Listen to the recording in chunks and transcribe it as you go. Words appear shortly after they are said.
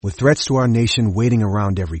With threats to our nation waiting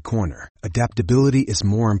around every corner, adaptability is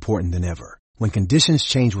more important than ever. When conditions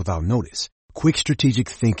change without notice, quick strategic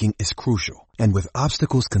thinking is crucial. And with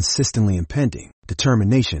obstacles consistently impending,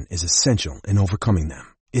 determination is essential in overcoming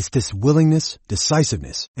them. It's this willingness,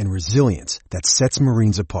 decisiveness, and resilience that sets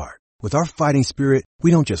Marines apart. With our fighting spirit, we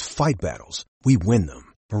don't just fight battles, we win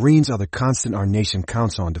them. Marines are the constant our nation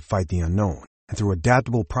counts on to fight the unknown. And through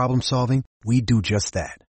adaptable problem solving, we do just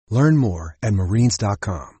that. Learn more at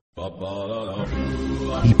marines.com.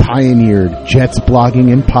 He pioneered Jets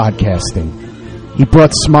blogging and podcasting. He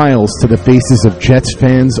brought smiles to the faces of Jets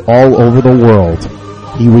fans all over the world.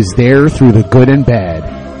 He was there through the good and bad.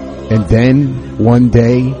 And then, one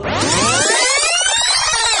day,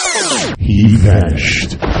 he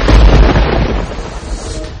vanished.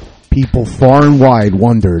 People far and wide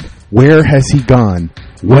wondered, where has he gone?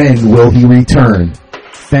 When will he return?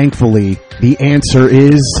 Thankfully, the answer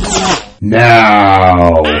is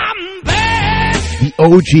now. The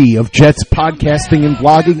OG of Jets podcasting and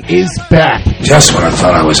blogging is back. Just when I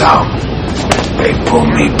thought I was out, they pulled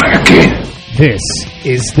me back in. This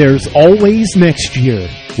is There's Always Next Year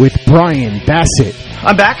with Brian Bassett.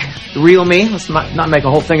 I'm back. The real me. Let's not make a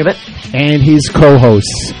whole thing of it. And his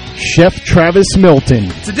co-hosts, Chef Travis Milton.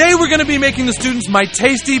 Today we're going to be making the students my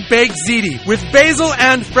tasty baked ziti with basil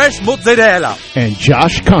and fresh mozzarella. And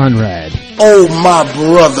Josh Conrad. Oh, my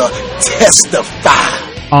brother, testify.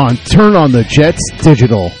 On Turn on the Jets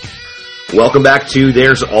Digital. Welcome back to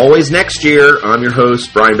There's Always Next Year. I'm your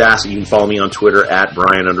host, Brian Bassett. You can follow me on Twitter at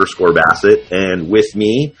Brian_Bassett. And with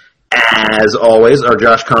me, as always, are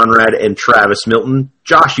Josh Conrad and Travis Milton.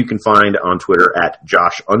 Josh you can find on Twitter at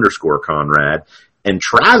Josh_Conrad. And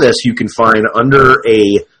Travis you can find under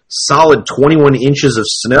a solid 21 inches of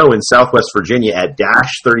snow in Southwest Virginia at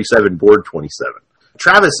 -37board27.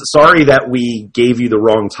 Travis, sorry that we gave you the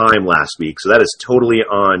wrong time last week, so that is totally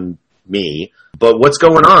on me. But what's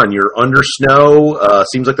going on? You're under snow.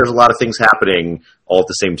 Seems like there's a lot of things happening all at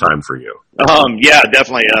the same time for you. Yeah,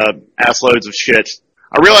 definitely. Ass loads of shit.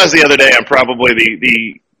 I realized the other day I'm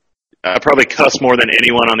probably I probably cuss more than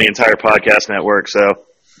anyone on the entire podcast network, so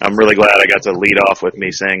I'm really glad I got to lead off with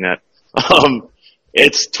me saying that.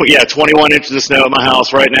 It's 21 inches of snow at my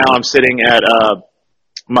house right now. I'm sitting at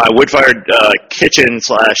my wood-fired kitchen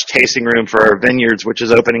 / tasting room for our vineyards, which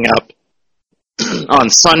is opening up on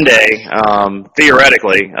Sunday,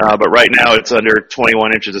 theoretically, but right now it's under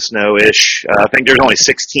 21 inches of snow-ish. I think there's only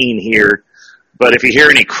 16 here, but if you hear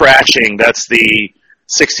any crashing, that's the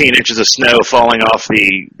 16 inches of snow falling off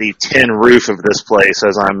the tin roof of this place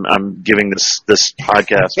as I'm giving this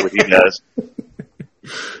podcast with you guys.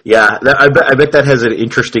 Yeah, I bet that has an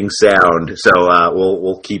interesting sound. So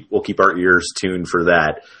we'll keep our ears tuned for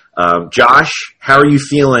that. Josh, how are you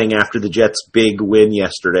feeling after the Jets' big win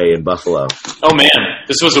yesterday in Buffalo? Oh man,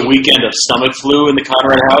 this was a weekend of stomach flu in the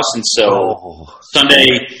Conrad house, and so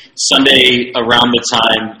Sunday around the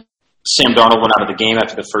time Sam Darnold went out of the game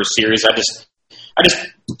after the first series, I just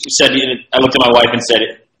said, I looked at my wife and said,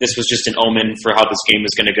 this was just an omen for how this game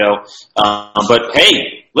is going to go. But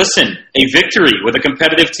hey, listen, a victory with a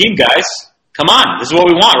competitive team, guys. Come on, this is what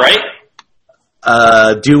we want, right?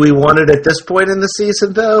 Do we want it at this point in the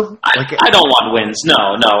season, though? I don't want wins. No.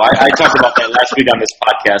 I talked about that last week on this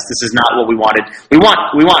podcast. This is not what we wanted. We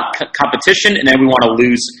want competition, and then we want to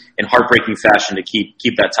lose in heartbreaking fashion to keep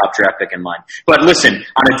that top draft pick in mind. But listen,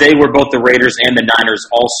 on a day where both the Raiders and the Niners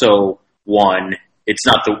also won, it's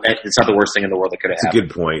not the worst thing in the world that could have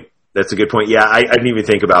happened. That's a good point. Yeah, I didn't even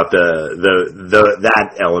think about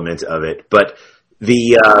that element of it, but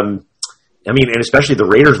and especially the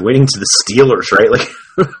Raiders winning to the Steelers, right? Like,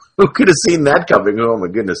 who could have seen that coming? Oh my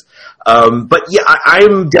goodness. But yeah,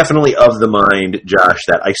 I'm definitely of the mind, Josh,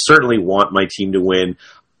 that I certainly want my team to win.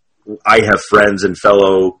 I have friends and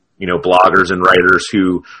fellow, bloggers and writers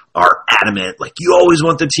who are adamant, like, you always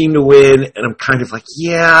want the team to win. And I'm kind of like,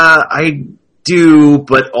 yeah, I do,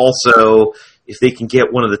 but also if they can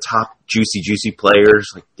get one of the top juicy players,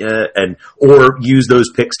 or use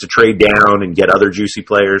those picks to trade down and get other juicy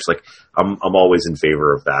players, like I'm always in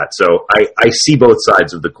favor of that. So I see both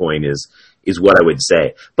sides of the coin is what I would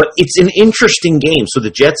say. But it's an interesting game. So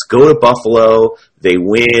the Jets go to Buffalo, they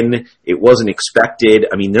win. It wasn't expected.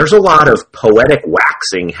 I mean, there's a lot of poetic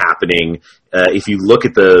waxing happening. If you look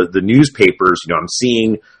at the newspapers, I'm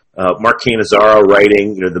seeing Mark Cannizzaro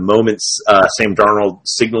writing, the moments Sam Darnold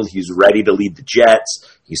signaled he's ready to lead the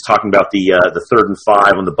Jets. He's talking about the 3rd and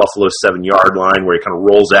 5 on the Buffalo 7-yard line where he kind of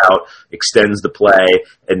rolls out, extends the play,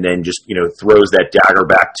 and then just, throws that dagger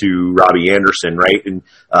back to Robbie Anderson, right? And,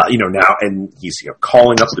 now, and he's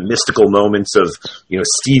calling up the mystical moments of,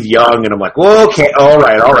 Steve Young, and I'm like, well, okay, all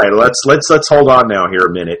right, let's hold on now here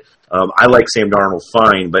a minute. I like Sam Darnold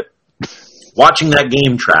fine, but watching that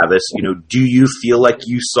game, Travis, do you feel like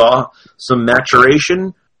you saw some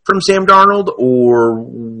maturation from Sam Darnold, or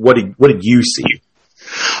what did you see?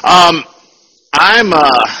 I've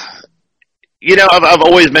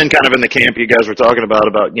always been kind of in the camp you guys were talking about,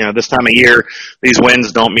 this time of year, these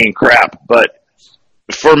wins don't mean crap. But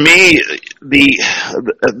for me,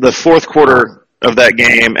 the fourth quarter of that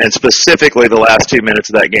game, and specifically the last 2 minutes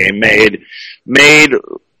of that game, made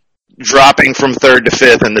dropping from 3rd to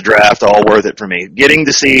 5th in the draft all worth it for me. Getting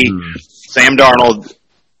to see Sam Darnold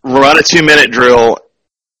run a 2-minute drill,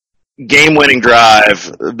 game-winning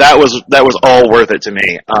drive, that was all worth it to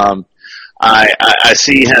me. I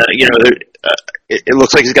see him, it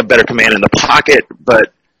looks like he's got better command in the pocket,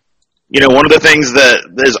 but one of the things that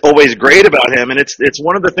is always great about him, and it's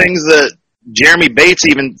one of the things that Jeremy Bates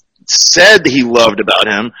even said he loved about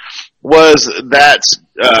him, was that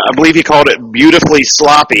I believe he called it beautifully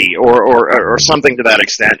sloppy or something to that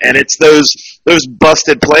extent, and it's those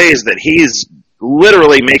busted plays that he's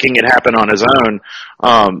literally making it happen on his own.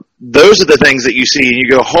 Those are the things that you see and you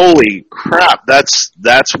go, holy crap, that's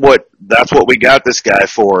what we got this guy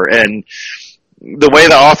for. And the way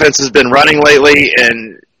the offense has been running lately,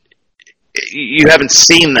 and you haven't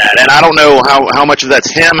seen that. And I don't know how much of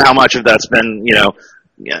that's him, how much of that's been,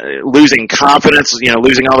 losing confidence,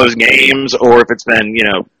 losing all those games, or if it's been,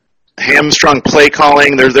 hamstrung play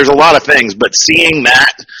calling. There's a lot of things, but seeing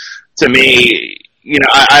that, to me,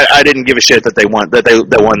 I didn't give a shit that they won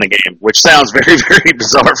the game, which sounds very, very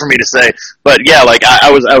bizarre for me to say, but yeah,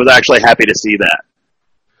 I was actually happy to see that.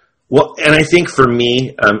 Well, and I think for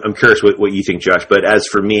me, I'm curious what you think, Josh, but as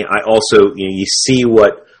for me, I also, you see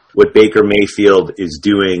what Baker Mayfield is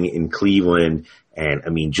doing in Cleveland, and I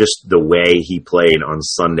mean, just the way he played on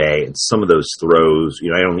Sunday and some of those throws,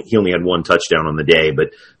 he only had 1 touchdown on the day,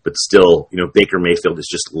 but still, Baker Mayfield is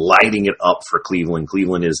just lighting it up for Cleveland.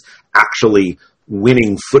 Cleveland is actually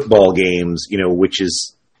winning football games, which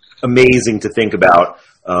is amazing to think about.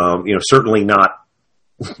 Certainly not,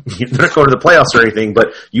 they're not going to the playoffs or anything,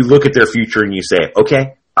 but you look at their future and you say,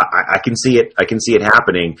 okay, I can see it. I can see it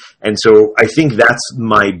happening. And so I think that's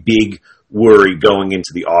my big worry going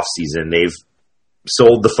into the offseason. They've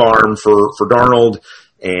sold the farm for Darnold,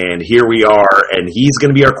 and here we are, and he's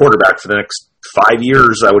going to be our quarterback for the next 5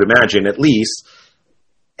 years, I would imagine, at least.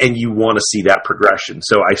 And you want to see that progression.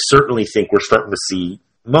 So I certainly think we're starting to see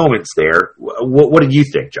moments there. What did you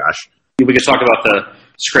think, Josh? We could talk about the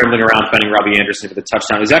scrambling around finding Robbie Anderson for the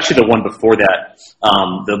touchdown. It was actually the one before that,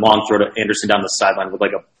 the long throw to Anderson down the sideline with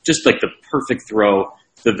just the perfect throw,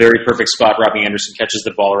 the very perfect spot. Robbie Anderson catches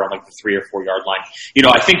the ball around the 3 or 4 yard line.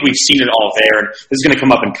 I think we've seen it all there, and this is going to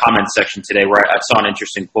come up in comment section today, where I saw an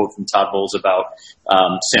interesting quote from Todd Bowles about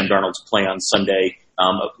Sam Darnold's play on Sunday,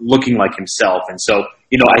 looking like himself. And so,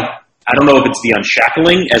 I don't know if it's the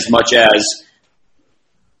unshackling as much as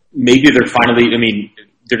maybe they're finally,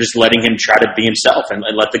 they're just letting him try to be himself and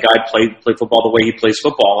let the guy play football the way he plays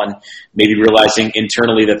football, and maybe realizing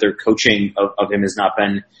internally that their coaching of him has not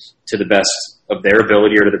been to the best of their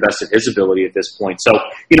ability or to the best of his ability at this point. So,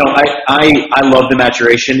 I love the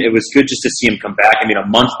maturation. It was good just to see him come back. A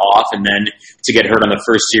month off and then to get hurt on the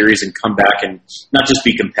first series and come back and not just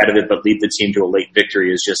be competitive, but lead the team to a late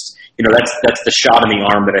victory is just, that's the shot in the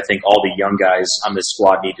arm that I think all the young guys on this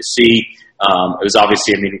squad need to see. It was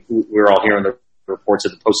obviously, we were all hearing the reports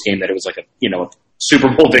of the post game that it was like a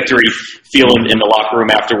Super Bowl victory feeling in the locker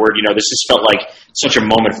room afterward. This just felt like such a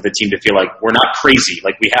moment for the team to feel like we're not crazy.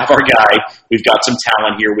 We have our guy. We've got some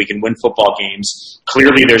talent here. We can win football games.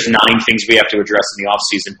 Clearly, there's 9 things we have to address in the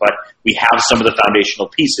offseason, but we have some of the foundational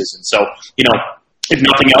pieces. And so, if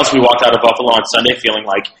nothing else, we walked out of Buffalo on Sunday feeling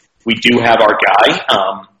like we do have our guy,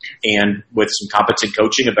 and with some competent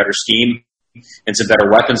coaching, a better scheme, and some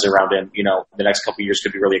better weapons around him, the next couple of years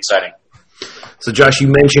could be really exciting. So, Josh, you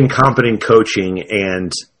mentioned competent coaching,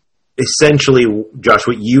 and essentially, Josh,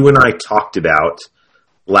 what you and I talked about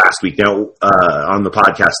last week now on the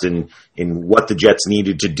podcast in what the Jets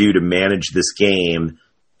needed to do to manage this game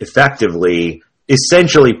effectively,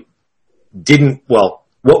 essentially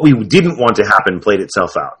what we didn't want to happen played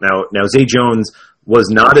itself out. Now Zay Jones was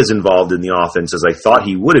not as involved in the offense as I thought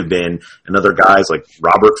he would have been, and other guys like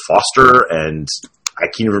Robert Foster and I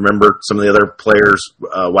can't even remember some of the other players,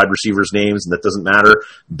 wide receivers' names, and that doesn't matter.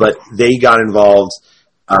 But they got involved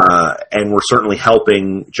and were certainly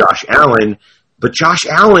helping Josh Allen. But Josh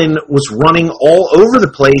Allen was running all over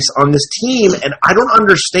the place on this team, and I don't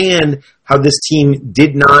understand how this team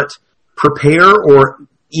did not prepare, or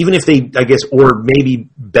even if they, I guess, or maybe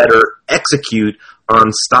better execute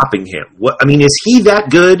on stopping him. Is he that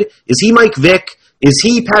good? Is he Mike Vick? Is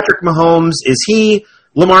he Patrick Mahomes? Is he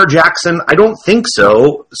Lamar Jackson? I don't think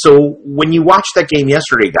so. So when you watched that game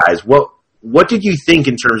yesterday, guys, what did you think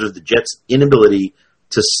in terms of the Jets' inability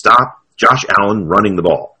to stop Josh Allen running the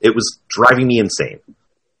ball? It was driving me insane.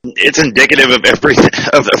 It's indicative of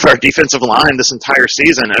of our defensive line this entire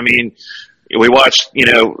season. I mean, we watched,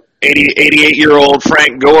 88-year-old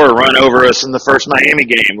Frank Gore run over us in the first Miami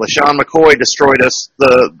game. LaShawn McCoy destroyed us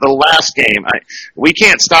the last game. We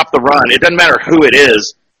can't stop the run. It doesn't matter who it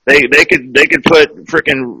is. They could put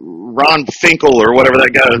freaking Ron Finkel or whatever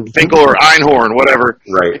that guy, Finkel or Einhorn, whatever.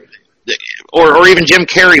 Right. Or even Jim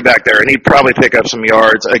Carrey back there, and he'd probably pick up some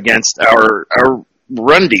yards against our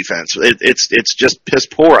run defense. It's just piss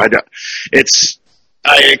poor. I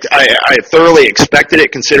thoroughly expected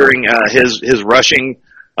it, considering his rushing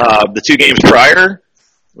the 2 games prior,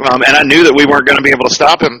 and I knew that we weren't going to be able to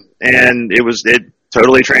stop him, and it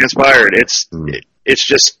totally transpired. It's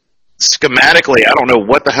just schematically, I don't know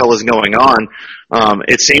what the hell is going on.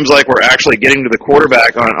 It seems like we're actually getting to the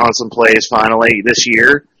quarterback on some plays finally this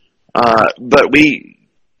year. But we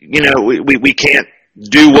can't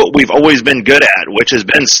do what we've always been good at, which has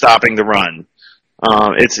been stopping the run.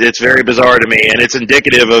 It's very bizarre to me, and it's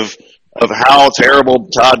indicative of how terrible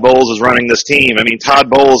Todd Bowles is running this team. I mean, Todd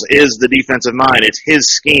Bowles is the defensive mind. It's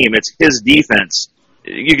his scheme. It's his defense.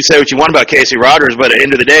 You can say what you want about Casey Rogers, but at the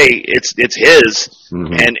end of the day, it's his,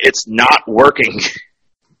 and it's not working.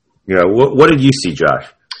 Yeah. What did you see, Josh?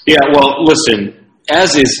 Yeah. Well, listen.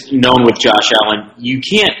 As is known with Josh Allen, you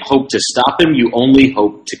can't hope to stop him. You only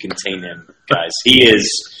hope to contain him, guys. He is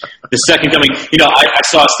the second coming. I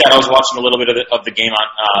saw a stat. I was watching a little bit of the game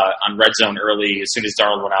on Red Zone early. As soon as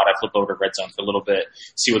Darnold went out, I flipped over to Red Zone for a little bit,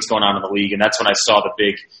 see what's going on in the league, and that's when I saw the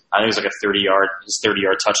big. I think it was like a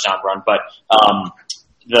 30-yard touchdown run. But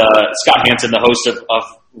the Scott Hansen, the host of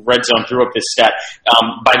Red Zone, threw up this stat.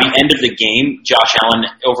 By the end of the game, Josh Allen,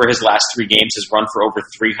 over his last 3 games, has run for over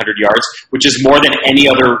 300 yards, which is more than any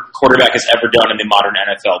other quarterback has ever done in the modern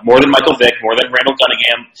NFL. More than Michael Vick, more than Randall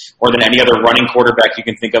Cunningham, more than any other running quarterback you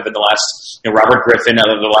can think of in the last, Robert Griffin, out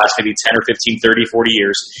of the last maybe 10 or 15, 30, 40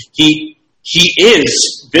 years. He is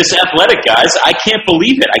this athletic, guys. I can't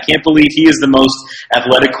believe it. I can't believe he is the most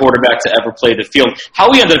athletic quarterback to ever play the field. How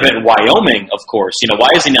he ended up in Wyoming, of course.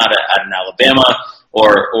 Why is he not at an Alabama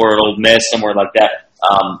or Ole Miss, somewhere like that?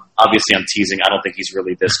 Obviously, I'm teasing. I don't think he's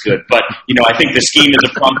really this good. But, I think the scheme is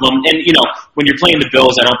a problem. And, when you're playing the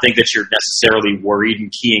Bills, I don't think that you're necessarily worried and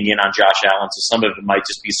keying in on Josh Allen. So some of it might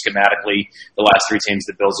just be schematically the last 3 teams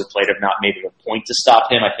the Bills have played have not made it a point to stop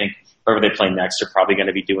him. I think whoever they play next are probably going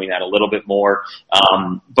to be doing that a little bit more.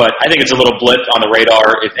 But I think it's a little blip on the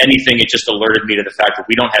radar. If anything, it just alerted me to the fact that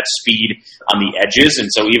we don't have speed on the edges. And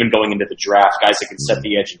so even going into the draft, guys that can set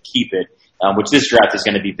the edge and keep it, which this draft is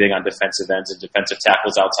going to be big on defensive ends and defensive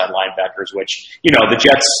tackles, outside linebackers, which, the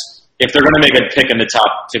Jets, if they're going to make a pick in the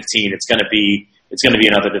top 15, it's going to be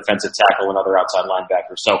another defensive tackle, another outside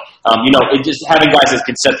linebacker. So, just having guys that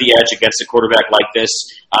can set the edge against a quarterback like this,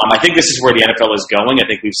 I think this is where the NFL is going. I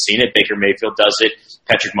think we've seen it. Baker Mayfield does it.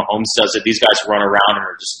 Patrick Mahomes does it. These guys run around and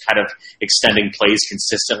are just kind of extending plays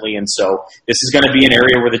consistently. And so this is going to be an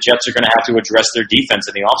area where the Jets are going to have to address their defense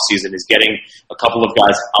in the offseason, is getting a couple of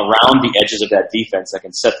guys around the edges of that defense that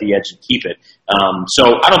can set the edge and keep it.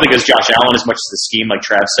 So I don't think it's Josh Allen as much as the scheme, like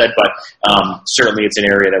Trav said, but certainly it's an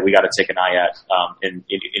area that we got to take an eye at in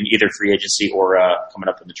either free agency or coming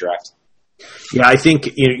up in the draft. Yeah, I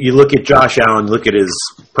think you look at Josh Allen, look at his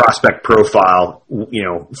prospect profile,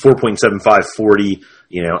 4.75 40,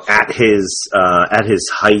 at his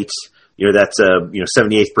height, that's a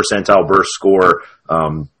 78th percentile burst score,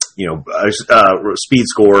 speed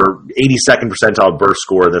score, 82nd percentile burst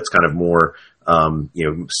score. That's kind of more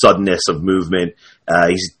suddenness of movement.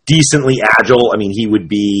 He's decently agile. I mean, he would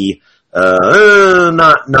be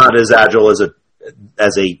not as agile as a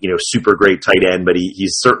super great tight end, but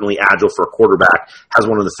he's certainly agile for a quarterback. Has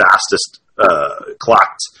one of the fastest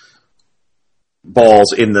clocked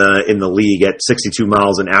balls in the league at 62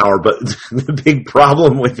 miles an hour. But the big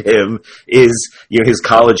problem with him is his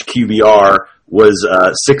college QBR was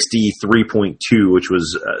 63.2, which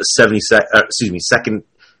was 22nd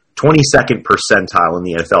percentile in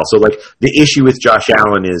the NFL. So the issue with Josh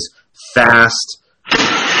Allen is fast,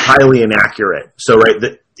 highly inaccurate. So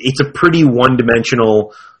it's a pretty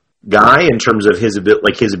one-dimensional guy in terms of his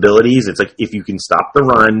abilities. It's like if you can stop the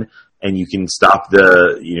run and you can stop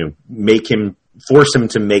force him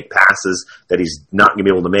to make passes that he's not going to be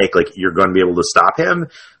able to make, like you're going to be able to stop him,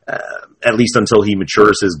 at least until he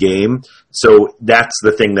matures his game. So that's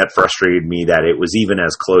the thing that frustrated me, that it was even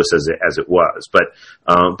as close as it was.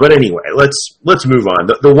 But anyway, let's move on.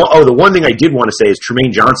 The one thing I did want to say is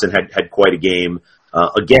Tremaine Johnson had quite a game.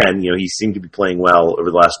 Again, he seemed to be playing well over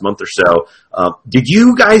the last month or so. Did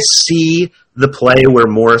you guys see the play where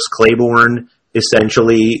Morris Claiborne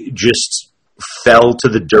essentially just fell to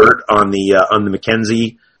the dirt on the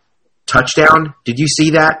McKenzie touchdown? Did you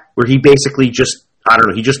see that? Where he basically just, I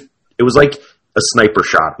don't know, it was like a sniper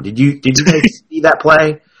shot. Did you guys see that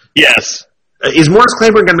play? Yes. Is Morris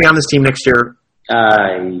Claiborne going to be on this team next year?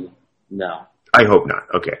 No. I hope not.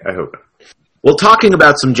 Okay, I hope not. Well, talking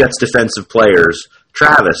about some Jets defensive players,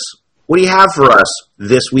 Travis, what do you have for us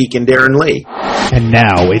this week in Darren Lee? And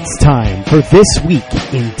now it's time for This Week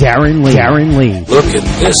in Darren Lee. Darren Lee. Look at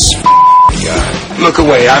this guy. Look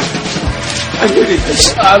away. I'm getting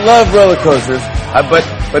this. I love roller coasters, but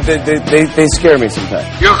they scare me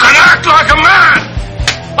sometimes. You can act like a man.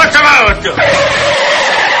 What's the matter with you?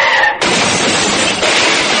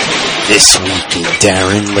 This Week in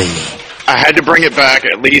Darren Lee. I had to bring it back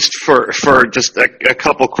at least for just a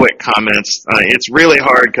couple quick comments. It's really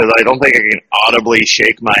hard because I don't think I can audibly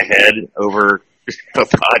shake my head over a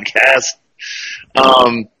podcast.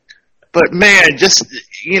 But man, just,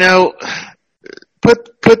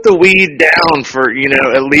 put the weed down for,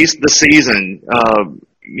 at least the season.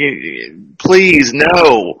 Please,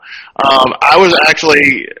 no. I was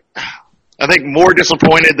actually, I think, more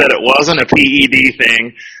disappointed that it wasn't a PED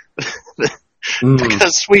thing.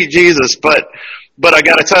 Because sweet Jesus, but I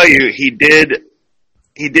got to tell you, he did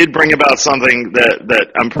bring about something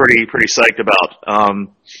that I'm pretty psyched about.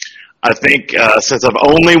 I think since I've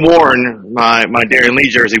only worn my Darren Lee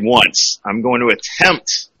jersey once, I'm going to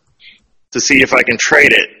attempt to see if I can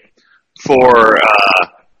trade it for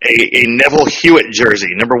a Neville Hewitt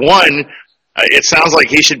jersey. Number one, it sounds like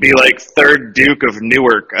he should be like third Duke of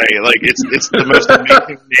Newark. It's the most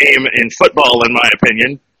amazing name in football, in my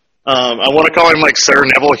opinion. I want to call him like Sir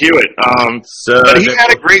Neville Hewitt. But he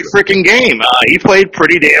had a great freaking game. He played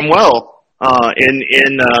pretty damn well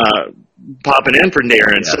in popping in for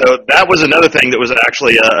Darren. Yeah. So that was another thing that was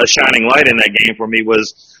actually a shining light in that game for me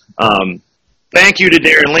was thank you to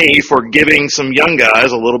Darren Lee for giving some young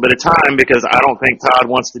guys a little bit of time, because I don't think Todd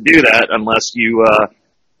wants to do that unless you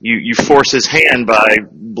force his hand by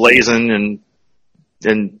blazing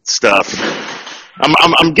and stuff.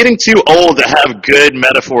 I'm getting too old to have good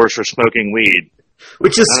metaphors for smoking weed.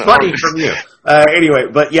 Which is funny from you. Anyway,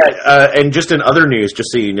 but yeah, and just in other news,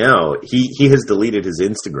 just so you know, he has deleted his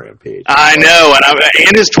Instagram page. I know,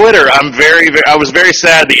 and his Twitter. I was very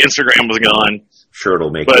sad the Instagram was gone. Sure,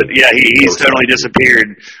 it'll make. But yeah, he's totally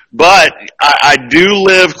disappeared. But I do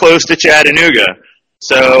live close to Chattanooga,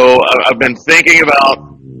 so I've been thinking about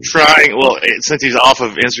trying. Well, since he's off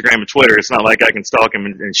of Instagram and Twitter, it's not like I can stalk him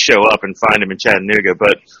and show up and find him in Chattanooga.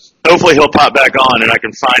 But hopefully he'll pop back on and I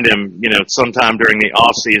can find him, sometime during the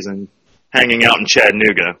off season, hanging out in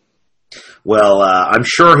Chattanooga. Well, I'm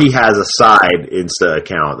sure he has a side Insta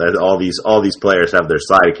account. That all these players have their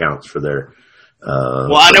side accounts for their.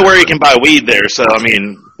 Well, I know where you can buy weed there, so I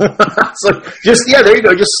mean, so there you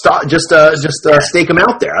go. Just stake him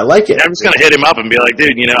out there. I like it. I'm just gonna hit him up and be like,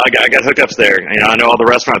 dude, I got hookups there. I know all the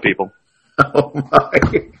restaurant people. Oh my,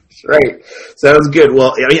 right. Sounds good.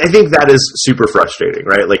 Well, I think that is super frustrating,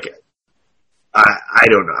 right? Like, I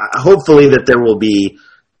don't know. Hopefully that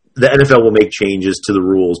the NFL will make changes to the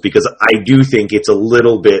rules, because I do think it's a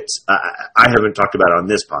little bit. I haven't talked about it on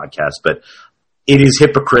this podcast, but it is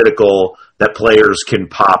hypocritical that players can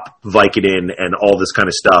pop Vicodin and all this kind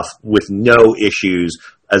of stuff with no issues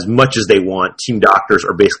as much as they want. Team doctors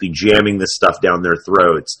are basically jamming this stuff down their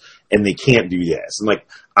throats, and they can't do this. And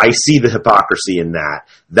I see the hypocrisy in that.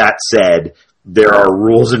 That said, there are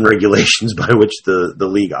rules and regulations by which the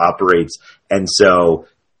league operates, and so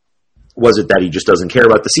was it that he just doesn't care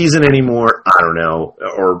about the season anymore? I don't know,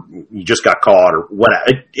 or he just got caught, or what?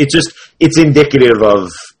 It's indicative of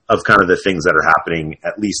kind of the things that are happening,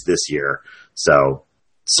 at least this year. So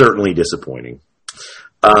certainly disappointing.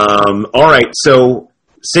 All right. So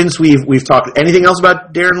since we've talked, anything else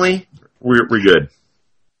about Darren Lee? We're good.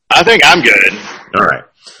 I think I'm good. All right.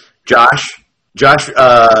 Josh,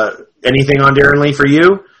 anything on Darren Lee for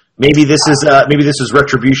you? Maybe this is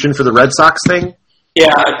retribution for the Red Sox thing.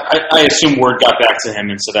 Yeah, I assume word got back to him,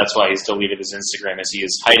 and so that's why he's deleted his Instagram, as he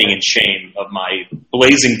is hiding in shame of my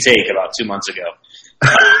blazing take about 2 months ago.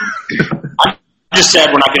 just sad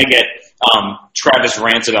we're not going to get Travis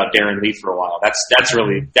rants about Darren Lee for a while. That's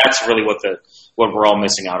really what we're all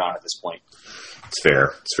missing out on at this point. It's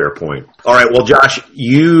fair. It's a fair point. All right. Well, Josh,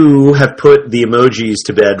 you have put the emojis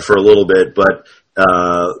to bed for a little bit, but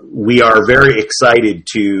we are very excited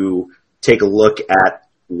to take a look at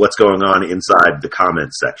what's going on inside the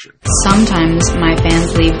comments section. Sometimes my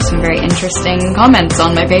fans leave some very interesting comments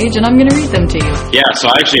on my page, and I'm going to read them to you. Yeah, so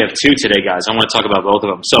I actually have two today, guys. I want to talk about both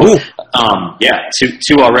of them. So,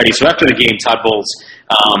 two already. So after the game, Todd Bowles,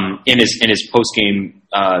 in his post-game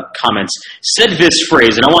comments, said this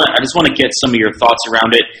phrase, and I just want to get some of your thoughts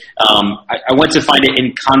around it. I went to find it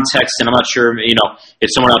in context, and I'm not sure, if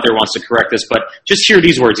someone out there wants to correct this, but just hear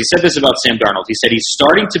these words. He said this about Sam Darnold. He said he's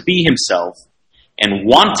starting to be himself and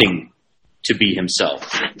wanting to be himself.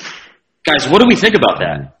 Guys, what do we think about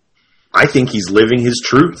that? I think he's living his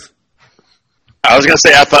truth. I was going to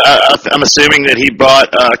say, I'm assuming that he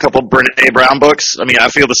bought a couple Brené Brown books. I mean, I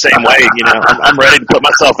feel the same way. I'm ready to put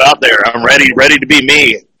myself out there. I'm ready to be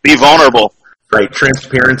me, be vulnerable. Right,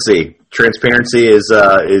 transparency. Transparency is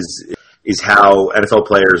how NFL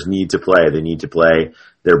players need to play. They need to play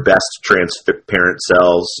their best transparent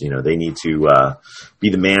selves. They need to be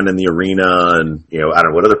the man in the arena, and I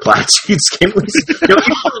don't know what other platitudes can we?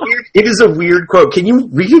 It is a weird quote. Can you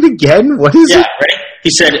read it again? What is it? Yeah, right. He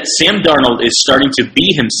said Sam Darnold is starting to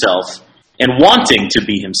be himself and wanting to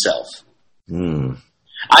be himself. One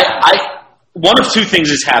of two things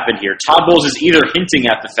has happened here. Todd Bowles is either hinting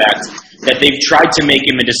at the fact that they've tried to make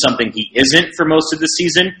him into something he isn't for most of the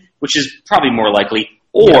season, which is probably more likely,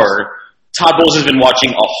 or Todd Bowles has been watching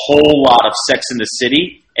a whole lot of Sex and the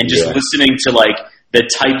City and just listening to the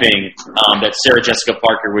typing that Sarah Jessica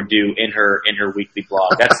Parker would do in her weekly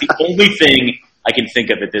blog. That's the only thing I can think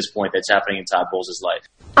of at this point that's happening in Todd Bowles' life.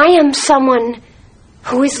 I am someone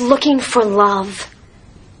who is looking for love.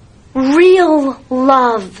 Real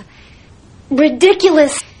love.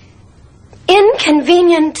 Ridiculous,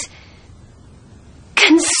 inconvenient,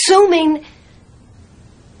 consuming,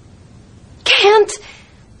 can't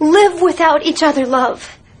live without each other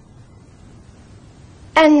love.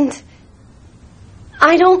 And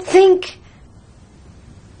I don't think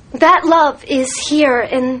that love is here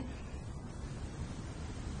in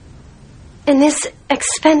this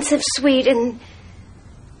expensive suite, in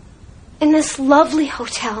this lovely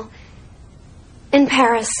hotel in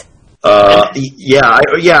Paris.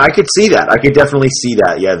 I could see that. I could definitely see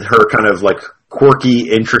that. Yeah, her kind of quirky,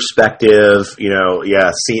 introspective,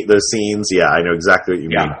 those scenes. Yeah, I know exactly what you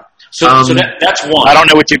mean. So that's one. I don't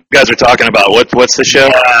know what you guys are talking about. What's the show?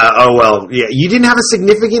 You didn't have a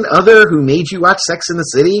significant other who made you watch Sex and the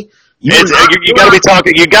City? You got to be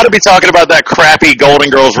talking. You got to be talking about that crappy Golden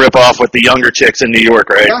Girls ripoff with the younger chicks in New York,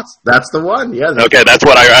 right? That's the one. Yeah. Okay, that's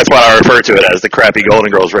what I refer to it as, the crappy Golden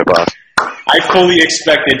Girls ripoff. I fully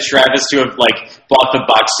expected Travis to have bought the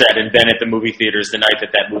box set and been at the movie theaters the night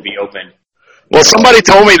that movie opened. Well, somebody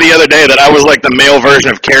told me the other day that I was like the male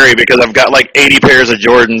version of Carrie because I've got 80 pairs of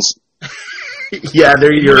Jordans. Yeah,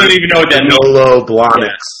 they're your I don't even know what that Nolo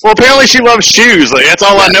Blahniks. Yeah. Well, apparently she loves shoes. That's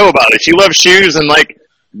all I know about it. She loves shoes, and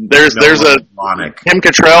there's a Kim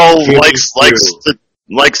Cattrall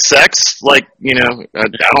likes sex. I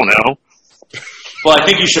don't know. Well, I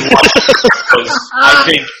think you should watch it because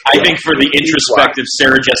I think for the introspective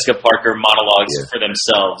Sarah Jessica Parker monologues for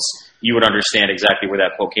themselves, you would understand exactly where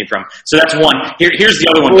that quote came from. So that's one. Here's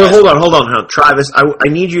the other one. Well, hold on. Travis, I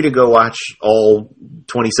need you to go watch all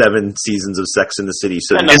 27 seasons of Sex and the City.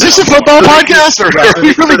 So is this a football podcast? Or are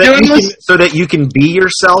we really doing this? So that you can be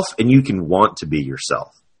yourself and you can want to be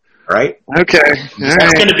yourself. Right? Okay.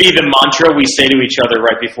 That's going to be the mantra we say to each other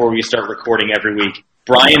right before we start recording every week.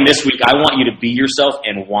 Brian, this week, I want you to be yourself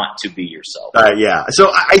and want to be yourself. Yeah. So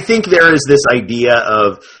I think there is this idea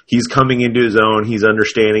of he's coming into his own, he's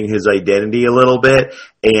understanding his identity a little bit,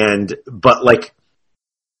 but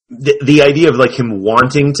the idea of him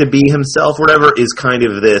wanting to be himself or whatever is kind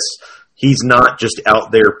of this, he's not just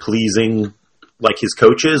out there pleasing his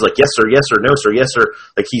coaches, yes sir, no sir, yes sir.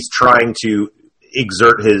 He's trying to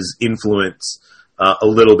exert his influence a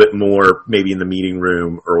little bit more, maybe in the meeting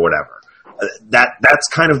room or whatever. That's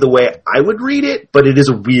kind of the way I would read it, but it is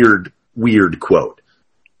a weird quote.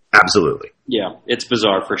 Absolutely. Yeah, it's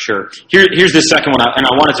bizarre for sure. Here's the second one, and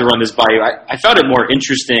I wanted to run this by you. I found it more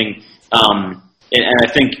interesting, and I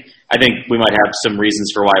think we might have some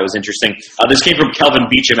reasons for why it was interesting. This came from Kelvin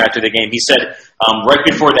Beachum after the game. He said, right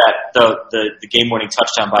before that, the game-winning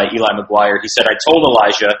touchdown by Eli McGuire, he said, I told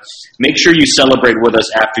Elijah, make sure you celebrate with us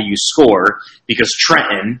after you score, because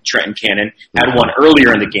Trenton Cannon, had one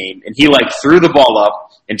earlier in the game, and he threw the ball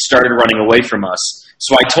up and started running away from us.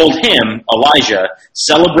 So I told him, Elijah,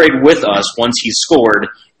 celebrate with us once he scored.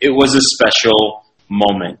 It was a special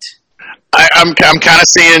moment. I'm kind of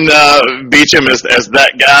seeing Beecham as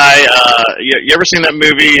that guy. You ever seen that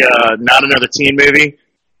movie, Not Another Teen Movie?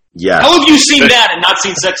 Yeah. How have you seen that and not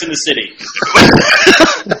seen Sex in the City?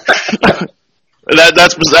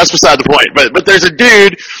 That's beside the point. But there's a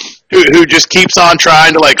dude who just keeps on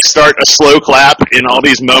trying to like start a slow clap in all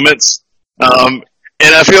these moments.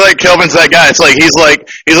 And I feel like Kelvin's that guy. It's like he's like,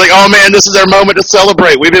 oh man, this is our moment to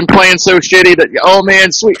celebrate. We've been playing so shitty that, oh man,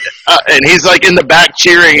 sweet. And he's like in the back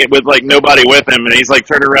cheering it with like nobody with him, and he's like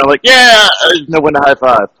turning around like, yeah, there's no one to high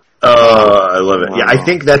five. I love it. Yeah, I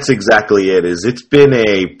think that's exactly it. It's been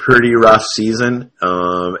a pretty rough season,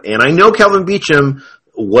 and I know Kelvin Beecham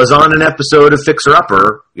was on an episode of Fixer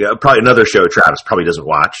Upper. Yeah, probably another show Travis probably doesn't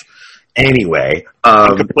watch. Anyway,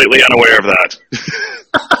 I'm completely unaware of that.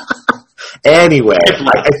 Anyway,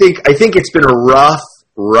 I think it's been a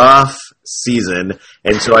rough season,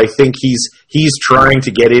 and so I think he's trying to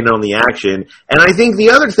get in on the action. And I think the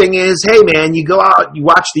other thing is, hey man, you go out, you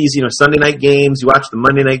watch these, Sunday night games, you watch the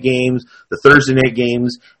Monday night games, the Thursday night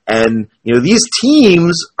games, and these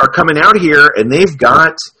teams are coming out here and they've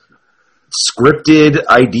got scripted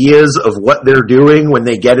ideas of what they're doing when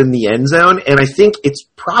they get in the end zone, and I think it's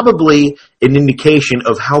probably an indication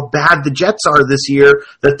of how bad the Jets are this year,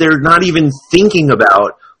 that they're not even thinking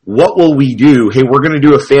about what will we do. Hey, we're going to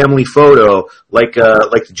do a family photo like the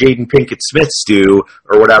Jaden Pinkett Smiths do,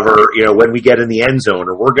 or whatever, when we get in the end zone,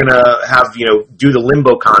 or we're going to have do the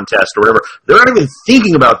limbo contest or whatever. They're not even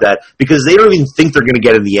thinking about that because they don't even think they're going to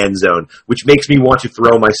get in the end zone, which makes me want to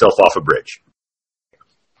throw myself off a bridge.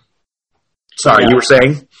 Sorry, you were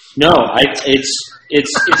saying? No, it's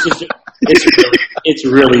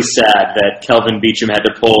really sad that Kelvin Beecham had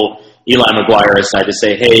to pull Eli McGuire aside to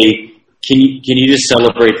say, "Hey, can you just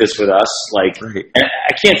celebrate this with us?" Like, right.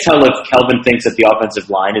 I can't tell if Kelvin thinks that the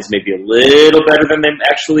offensive line is maybe a little better than they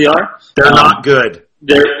actually are. They're not good.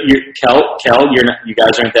 Kel, you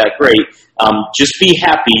guys aren't that great. Just be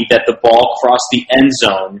happy that the ball crossed the end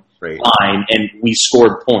zone line and we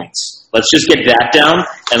scored points. Let's just get that down,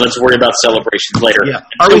 and let's worry about celebrations later. Yeah.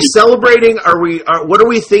 Are we celebrating? What are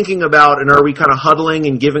we thinking about? And are we kind of huddling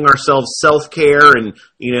and giving ourselves self-care and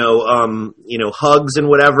hugs and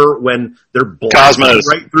whatever when they're blasting Cosmos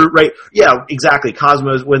right through? Right? Yeah, exactly.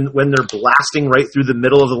 Cosmos when they're blasting right through the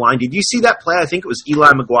middle of the line. Did you see that play? I think it was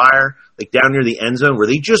Eli McGuire, like down near the end zone, where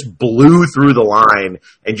they just blew through the line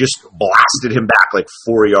and just blasted him back like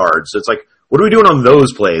 4 yards. So it's like, what are we doing on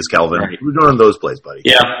those plays, Kelvin? Right. What are we doing on those plays, buddy?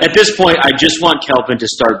 Yeah, at this point, I just want Kelvin to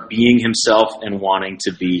start being himself and wanting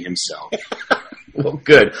to be himself. Well,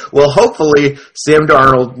 good. Well, hopefully, Sam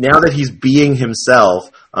Darnold, now that he's being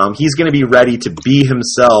himself, he's going to be ready to be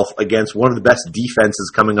himself against one of the best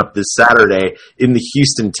defenses coming up this Saturday in the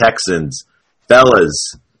Houston Texans.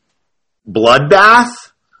 Fellas, bloodbath?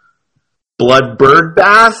 Bloodbird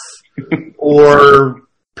bath? Or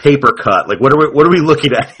paper cut? Like, what are we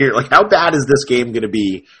looking at here? Like, how bad is this game going to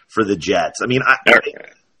be for the Jets? I mean, go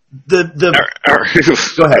ahead. Go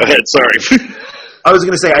ahead. Sorry. I was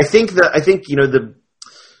going to say, I think the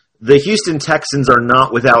Houston Texans are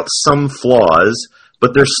not without some flaws,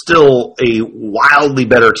 but they're still a wildly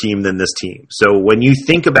better team than this team. So when you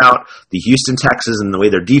think about the Houston Texans and the way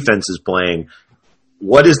their defense is playing,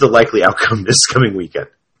 what is the likely outcome this coming weekend?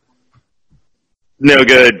 No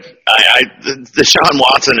good. Deshaun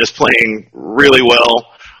Watson is playing really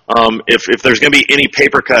well. If there's going to be any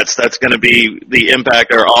paper cuts, that's going to be the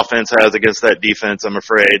impact our offense has against that defense, I'm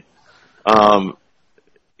afraid.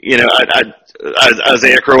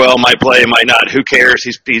 Isaiah Crowell might play, might not. Who cares?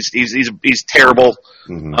 He's terrible.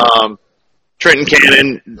 Mm-hmm. Trenton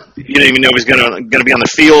Cannon, you don't even know if he's going to be on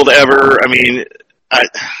the field ever. I mean,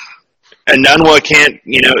 and Nunwa can't.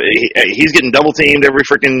 He's getting double teamed every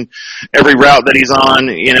route that he's on.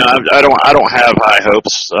 I don't have high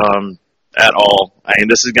hopes at all. I mean,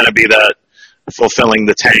 this is going to be that fulfilling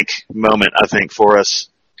the tank moment, I think, for us.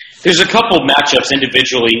 There's a couple matchups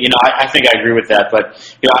individually. I think I agree with that, but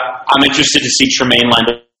I'm interested to see Tremaine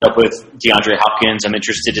lined up with DeAndre Hopkins. I'm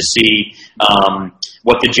interested to see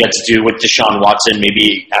what the Jets do with Deshaun Watson,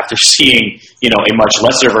 maybe after seeing a much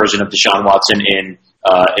lesser version of Deshaun Watson in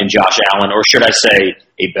Josh Allen, or should I say,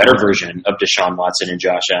 a better version of Deshaun Watson in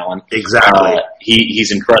Josh Allen. Exactly.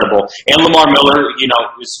 He's incredible, and Lamar Miller,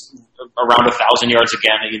 was around 1,000 yards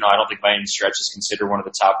again. I don't think by any stretch is considered one of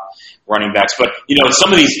the top running backs. But, some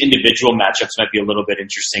of these individual matchups might be a little bit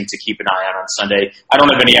interesting to keep an eye on Sunday. I don't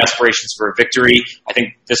have any aspirations for a victory. I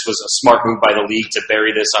think this was a smart move by the league to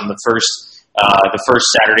bury this on the first the first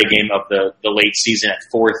Saturday game of the late season at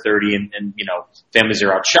 4:30, and families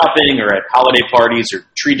are out shopping or at holiday parties or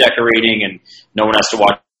tree decorating, and no one has to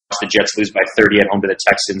watch the Jets lose by 30 at home to the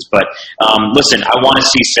Texans. But listen, I want to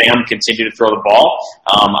see Sam continue to throw the ball.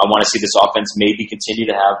 I want to see this offense maybe continue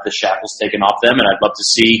to have the shackles taken off them, and I'd love to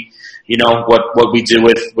see what we do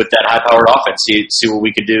with that high-powered offense. See what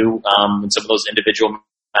we could do in some of those individual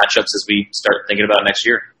matchups as we start thinking about next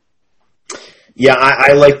year. Yeah,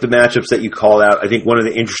 I like the matchups that you called out. I think one of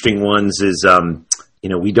the interesting ones is,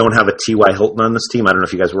 we don't have a T.Y. Hilton on this team. I don't know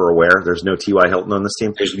if you guys were aware. There's no T.Y. Hilton on this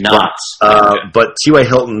team. There's not. But T.Y.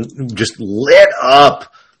 Hilton just lit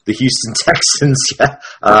up the Houston Texans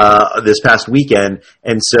this past weekend.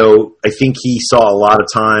 And so I think he saw a lot of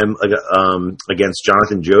time against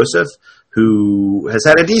Jonathan Joseph, who has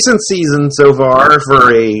had a decent season so far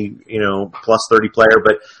for a plus 30 player,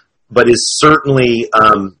 but is certainly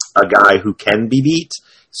a guy who can be beat.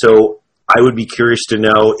 So I would be curious to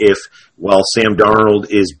know if, while Sam Darnold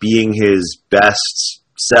is being his best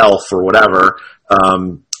self or whatever,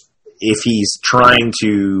 if he's trying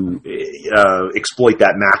to exploit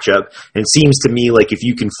that matchup. And it seems to me like if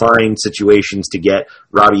you can find situations to get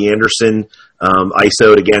Robbie Anderson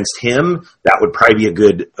ISO'd against him, that would probably be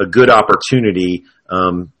a good opportunity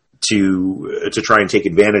to try and take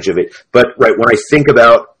advantage of it. But when I think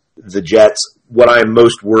about the Jets, what I'm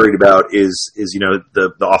most worried about is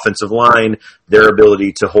the offensive line, their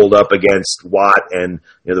ability to hold up against Watt and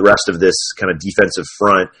the rest of this kind of defensive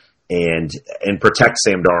front and protect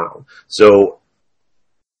Sam Darnold. So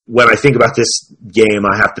when I think about this game,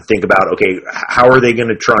 I have to think about, okay, how are they going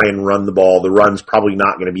to try and run the ball? The run's probably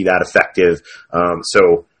not going to be that effective.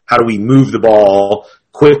 So how do we move the ball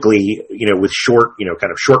quickly, with short,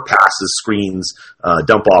 kind of short passes, screens,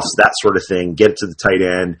 dump offs, that sort of thing, get it to the tight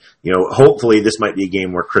end. Hopefully this might be a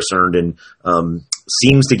game where Chris Herndon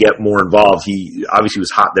seems to get more involved. He obviously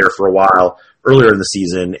was hot there for a while earlier in the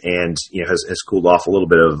season and, has cooled off a little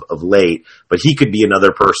bit of late, but he could be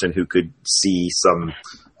another person who could see some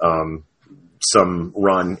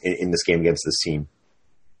run in this game against this team.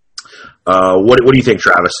 What do you think,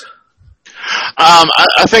 Travis?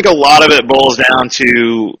 I think a lot of it boils down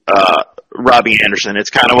to Robbie Anderson. It's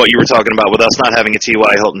kind of what you were talking about with us not having a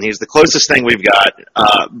T.Y. Hilton. He's the closest thing we've got,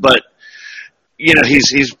 but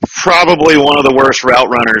he's probably one of the worst route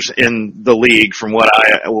runners in the league from what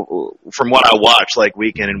I watch, like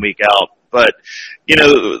week in and week out. But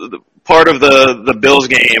part of the Bills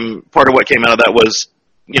game, part of what came out of that was,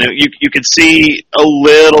 you could see a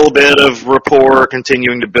little bit of rapport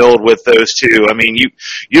continuing to build with those two. I mean,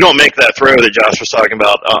 you don't make that throw that Josh was talking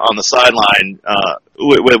about on the sideline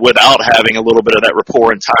without having a little bit of that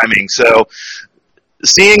rapport and timing. So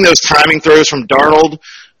seeing those timing throws from Darnold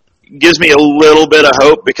gives me a little bit of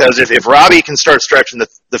hope, because if Robbie can start stretching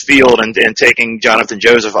the field and taking Jonathan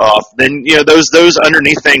Joseph off, then those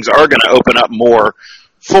underneath things are going to open up more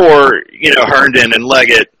for Herndon and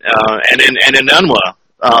Leggett and Enunwa.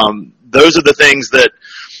 Those are the things that,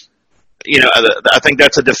 I think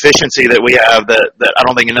that's a deficiency that we have that I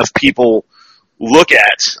don't think enough people look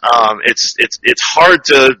at. It's hard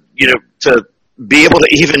to be able to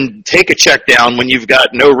even take a check down when you've got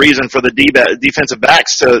no reason for the defensive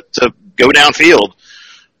backs to go downfield.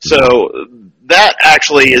 So that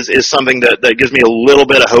actually is something that gives me a little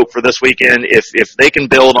bit of hope for this weekend. If they can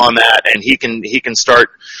build on that and he can start,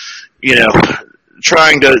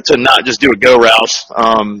 trying to not just do a go route,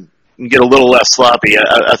 and get a little less sloppy,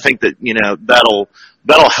 I think that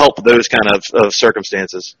that'll help those kind of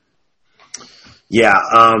circumstances. Yeah,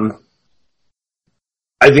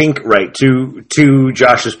 I think to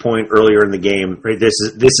Josh's point earlier in the game, right? This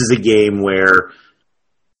is a game where,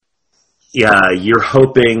 you're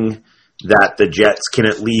hoping that the Jets can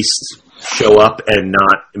at least show up and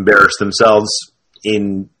not embarrass themselves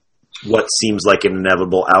in what seems like an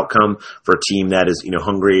inevitable outcome for a team that is,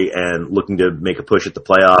 hungry and looking to make a push at the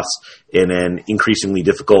playoffs in an increasingly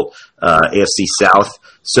difficult AFC South.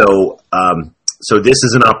 So this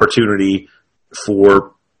is an opportunity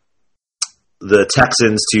for the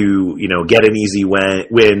Texans to, get an easy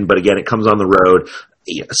win, but again, it comes on the road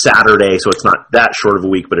Saturday, so it's not that short of a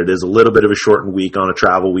week, but it is a little bit of a shortened week on a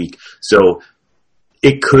travel week. So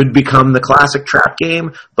it could become the classic trap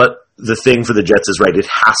game, but the thing for the Jets is, it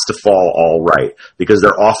has to fall all right, because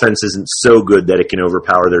their offense isn't so good that it can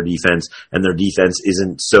overpower their defense, and their defense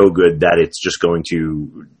isn't so good that it's just going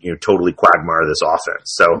to, totally quagmire this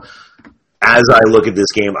offense. So as I look at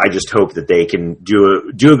this game, I just hope that they can do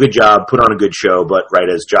a good job, put on a good show, but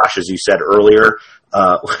as Josh, as you said earlier,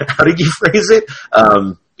 how did you phrase it?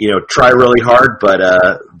 Try really hard, but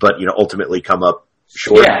ultimately come up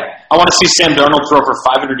Sure. Yeah. I want to see Sam Darnold throw for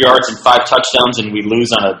 500 yards and 5 touchdowns, and we lose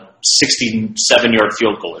on a 67-yard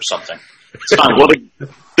field goal or something. It's fine. Well,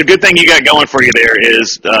 the good thing you got going for you there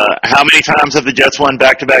is how many times have the Jets won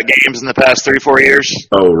back-to-back games in the past 3-4 years?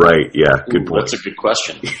 Oh, right. Yeah, good point. That's a good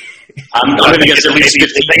question. I'm going to guess at least 15. I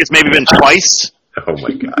think it's maybe been twice. Oh,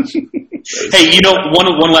 my gosh. Hey,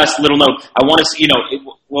 one last little note. I want to see,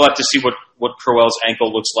 we'll have to see what Crowell's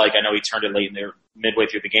ankle looks like. I know he turned it late in there, midway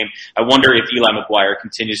through the game. I wonder if Eli McGuire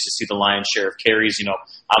continues to see the lion's share of carries.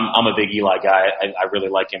 I'm a big Eli guy. I really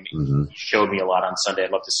like him. Mm-hmm. He showed me a lot on Sunday.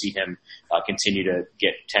 I'd love to see him continue to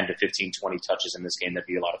get 10 to 15, 20 touches in this game. That'd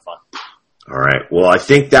be a lot of fun. All right. Well, I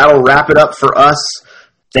think that'll wrap it up for us.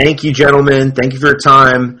 Thank you, gentlemen. Thank you for your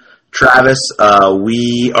time. Travis,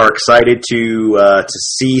 we are excited to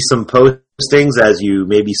see some postings as you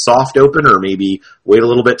maybe soft open or maybe wait a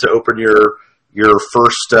little bit to open your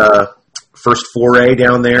first foray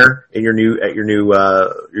down there in your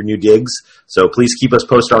new digs. So please keep us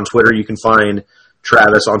posted on Twitter. You can find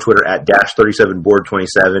Travis on Twitter at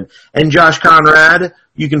 _37board27, and Josh Conrad,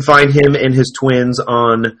 you can find him and his twins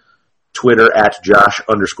on Twitter at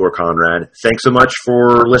Josh_Conrad. Thanks so much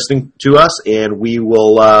for listening to us, and we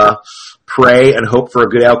will pray and hope for a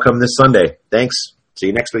good outcome this Sunday. Thanks. See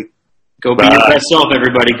you next week. Go be your best self,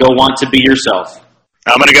 everybody. Go want to be yourself.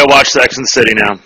 I'm going to go watch Sex and the City now.